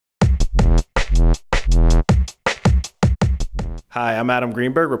Hi, I'm Adam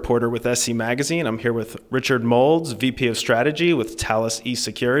Greenberg, reporter with SC Magazine. I'm here with Richard Moulds, VP of Strategy with Thales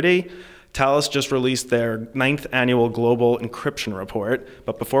eSecurity. Thales just released their 9th annual Global Encryption Report.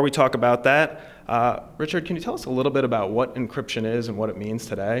 But before we talk about that, Richard, can you tell us a little bit about what encryption is and what it means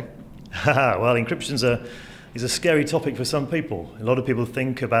today? Well, encryption is a scary topic for some people. A lot of people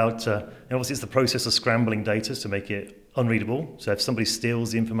think about, obviously it's the process of scrambling data to make it unreadable. So if somebody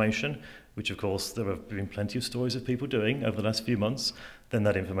steals the information, which of course there have been plenty of stories of people doing over the last few months, then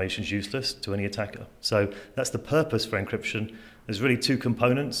that information is useless to any attacker. So that's the purpose for encryption. There's really two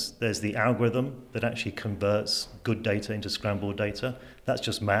components. There's the algorithm that actually converts good data into scrambled data. That's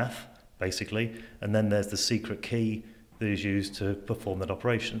just math, basically. And then there's the secret key that is used to perform that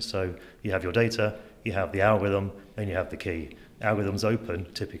operation. So you have your data, you have the algorithm, and you have the key. The algorithm's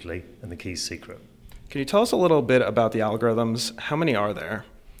open, typically, and the key's secret. Can you tell us a little bit about the algorithms? How many are there?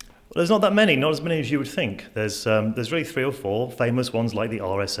 Well, there's not that many, not as many as you would think. There's really 3 or 4 famous ones like the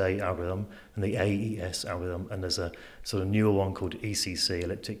RSA algorithm and the AES algorithm, and there's a sort of newer one called ECC,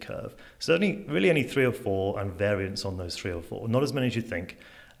 elliptic curve. So really only 3 or 4 and variants on those 3 or 4, not as many as you think.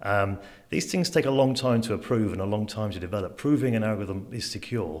 These things take a long time to approve and a long time to develop. Proving an algorithm is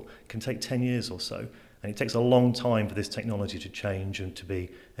secure can take 10 years or so, and it takes a long time for this technology to change and to be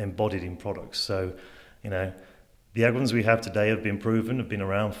embodied in products. So, the algorithms we have today have been proven, have been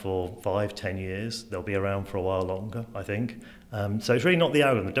around for 5, 10 years. They'll be around for a while longer, I think. So it's really not the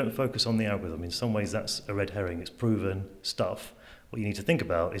algorithm. Don't focus on the algorithm. In some ways, that's a red herring. It's proven stuff. What you need to think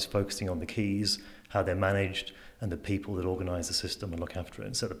about is focusing on the keys, how they're managed, and the people that organize the system and look after it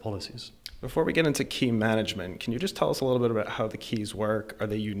and set the policies. Before we get into key management, can you just tell us a little bit about how the keys work? Are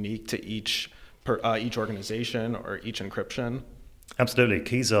they unique to each organization or each encryption? Absolutely.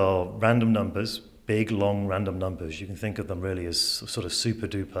 Keys are random numbers. Big, long, random numbers. You can think of them really as sort of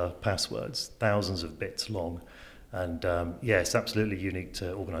super-duper passwords, thousands of bits long. And yes, absolutely unique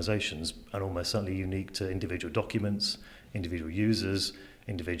to organizations and almost certainly unique to individual documents, individual users,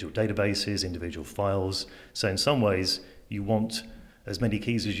 individual databases, individual files. So in some ways, you want as many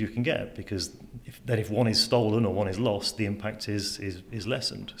keys as you can get, because if one is stolen or one is lost, the impact is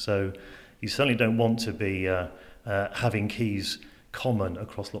lessened. So you certainly don't want to be having keys common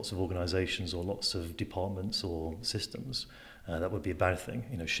across lots of organizations or lots of departments or systems. That would be a bad thing.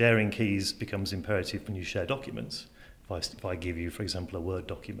 Sharing keys becomes imperative when you share documents. If I give you, for example, a Word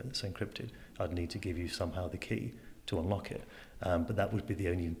document that's encrypted, I'd need to give you somehow the key to unlock it. But that would be the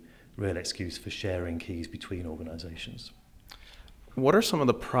only real excuse for sharing keys between organizations. What are some of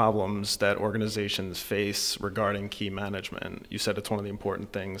the problems that organizations face regarding key management? You said it's one of the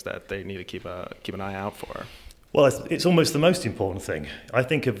important things that they need to keep an eye out for. Well, it's almost the most important thing. I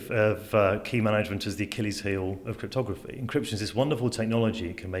think of key management as the Achilles heel of cryptography. Encryption is this wonderful technology.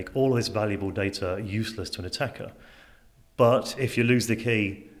 It can make all of this valuable data useless to an attacker. But if you lose the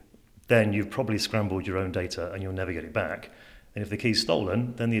key, then you've probably scrambled your own data and you'll never get it back. And if the key's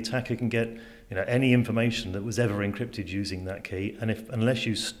stolen, then the attacker can get any information that was ever encrypted using that key. And unless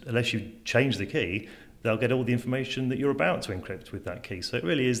you change the key, they'll get all the information that you're about to encrypt with that key. So it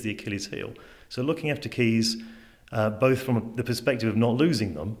really is the Achilles heel. So looking after keys, both from the perspective of not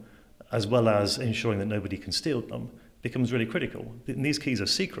losing them, as well as ensuring that nobody can steal them, becomes really critical. And these keys are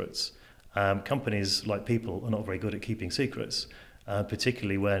secrets. Companies, like people, are not very good at keeping secrets,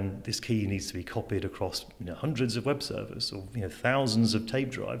 particularly when this key needs to be copied across hundreds of web servers or thousands of tape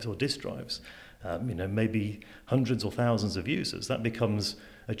drives or disk drives, maybe hundreds or thousands of users. That becomes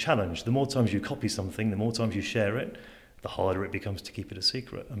a challenge. The more times you copy something, the more times you share it, the harder it becomes to keep it a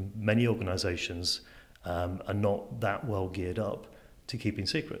secret. And many organizations are not that well geared up to keeping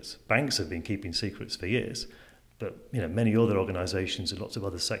secrets. Banks have been keeping secrets for years, but many other organizations in lots of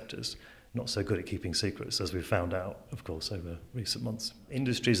other sectors not so good at keeping secrets, as we've found out, of course, over recent months.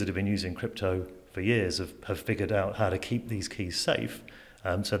 Industries that have been using crypto for years have figured out how to keep these keys safe.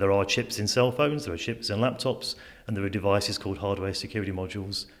 So there are chips in cell phones, there are chips in laptops, and there are devices called hardware security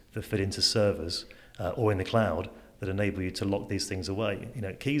modules that fit into servers or in the cloud that enable you to lock these things away.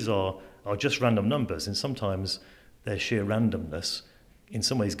 Keys are just random numbers, and sometimes their sheer randomness in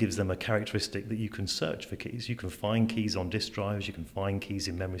some ways gives them a characteristic that you can search for keys. You can find keys on disk drives, you can find keys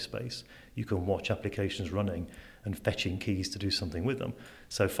in memory space, you can watch applications running and fetching keys to do something with them.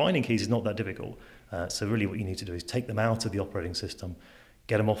 So finding keys is not that difficult. So really what you need to do is take them out of the operating system,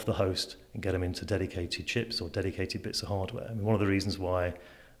 get them off the host and get them into dedicated chips or dedicated bits of hardware. I mean, one of the reasons why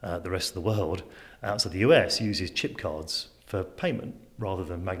the rest of the world outside the US uses chip cards for payment rather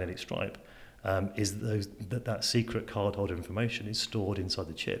than magnetic stripe is that secret cardholder information is stored inside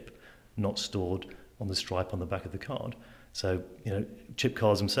the chip, not stored on the stripe on the back of the card. So, chip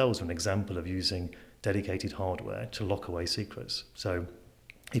cards themselves are an example of using dedicated hardware to lock away secrets. So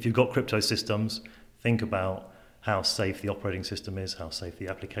if you've got crypto systems, think about how safe the operating system is, how safe the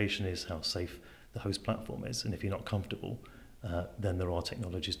application is, how safe the host platform is. And if you're not comfortable, then there are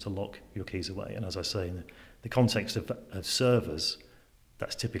technologies to lock your keys away. And as I say, in the context of servers,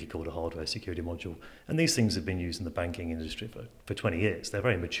 that's typically called a hardware security module. And these things have been used in the banking industry for 20 years. They're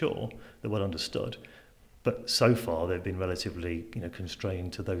very mature, they're well understood. But so far, they've been relatively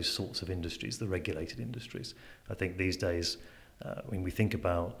constrained to those sorts of industries, the regulated industries. I think these days, when we think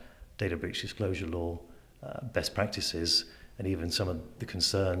about data breach disclosure law, best practices, and even some of the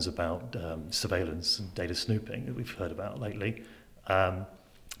concerns about surveillance and data snooping that we've heard about lately,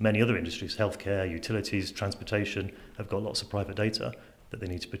 many other industries, healthcare, utilities, transportation, have got lots of private data that they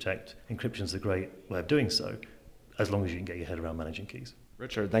need to protect. Encryption's a great way of doing so, as long as you can get your head around managing keys.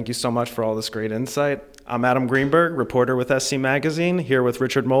 Richard, thank you so much for all this great insight. I'm Adam Greenberg, reporter with SC Magazine, here with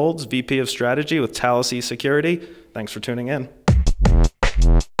Richard Moulds, VP of Strategy with Thales eSecurity. Thanks for tuning in.